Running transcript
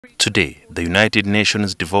Today, the United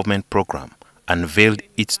Nations Development Programme unveiled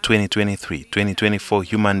its 2023-2024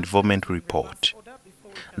 Human Development Report.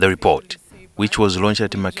 The report, which was launched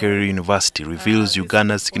at Makerere University, reveals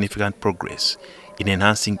Uganda's significant progress in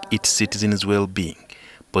enhancing its citizens' well-being,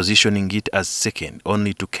 positioning it as second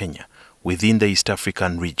only to Kenya within the East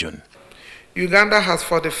African region. Uganda has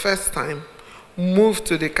for the first time moved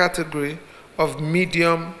to the category of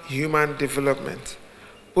medium human development,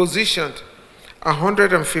 positioned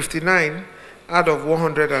 159 out of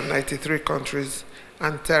 193 countries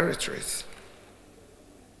and territories.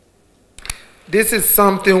 This is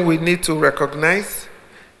something we need to recognize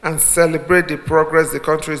and celebrate the progress the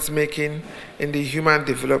country is making in the human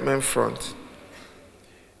development front.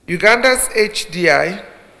 Uganda's HDI,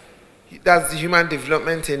 that's the Human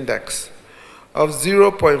Development Index, of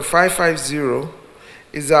 0.550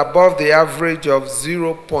 is above the average of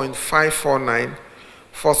 0.549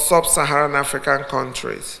 for sub-Saharan African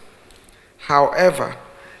countries. However,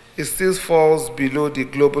 it still falls below the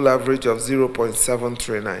global average of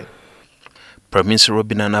 0.739. Minister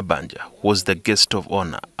Robina Nabbanja, who was the guest of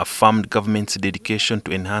honor, affirmed government's dedication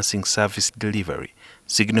to enhancing service delivery,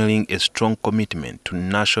 signaling a strong commitment to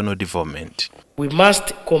national development. We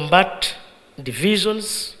must combat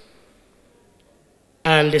divisions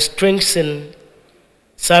and strengthen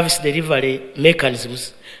service delivery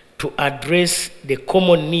mechanisms to address the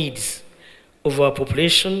common needs of our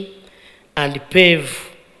population and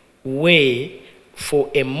pave way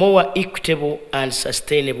for a more equitable and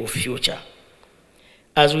sustainable future.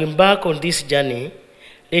 As we embark on this journey,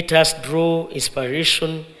 let us draw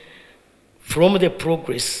inspiration from the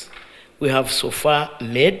progress we have so far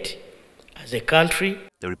made as a country.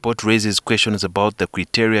 The report raises questions about the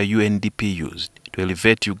criteria UNDP used to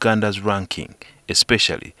elevate Uganda's ranking,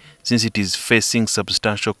 especially since it is facing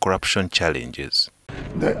substantial corruption challenges.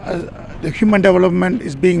 The human development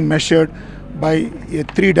is being measured by a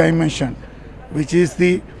three-dimension, which is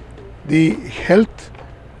the health,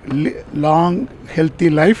 long healthy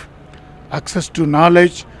life, access to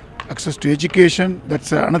knowledge, access to education,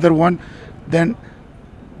 that's another one. Then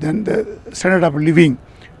the standard of living,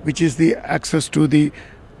 which is the access to the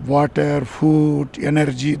water, food,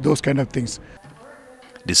 energy, those kind of things.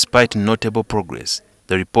 Despite notable progress,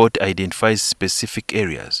 the report identifies specific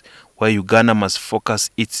areas where Uganda must focus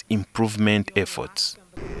its improvement efforts.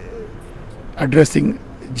 Addressing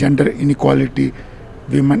gender inequality,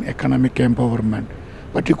 women economic empowerment,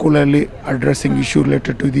 particularly addressing issues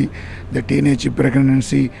related to the teenage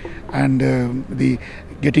pregnancy and the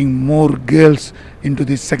getting more girls into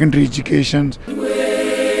the secondary education.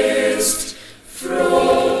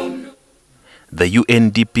 The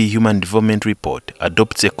UNDP Human Development Report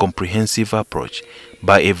adopts a comprehensive approach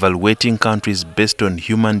by evaluating countries based on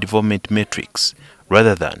human development metrics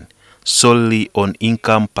rather than solely on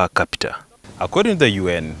income per capita. According to the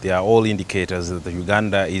UN, they are all indicators that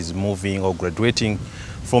Uganda is moving or graduating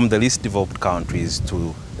from the least developed countries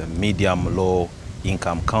to the medium-low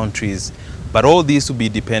income countries. But all these will be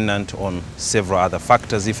dependent on several other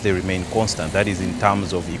factors if they remain constant. That is in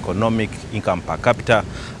terms of economic income per capita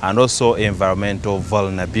and also environmental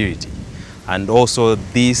vulnerability. And also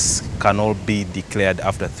this can all be declared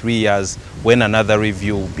after 3 years when another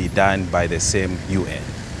review will be done by the same UN.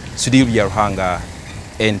 Sudhir Byaruhanga,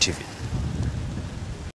 NTV.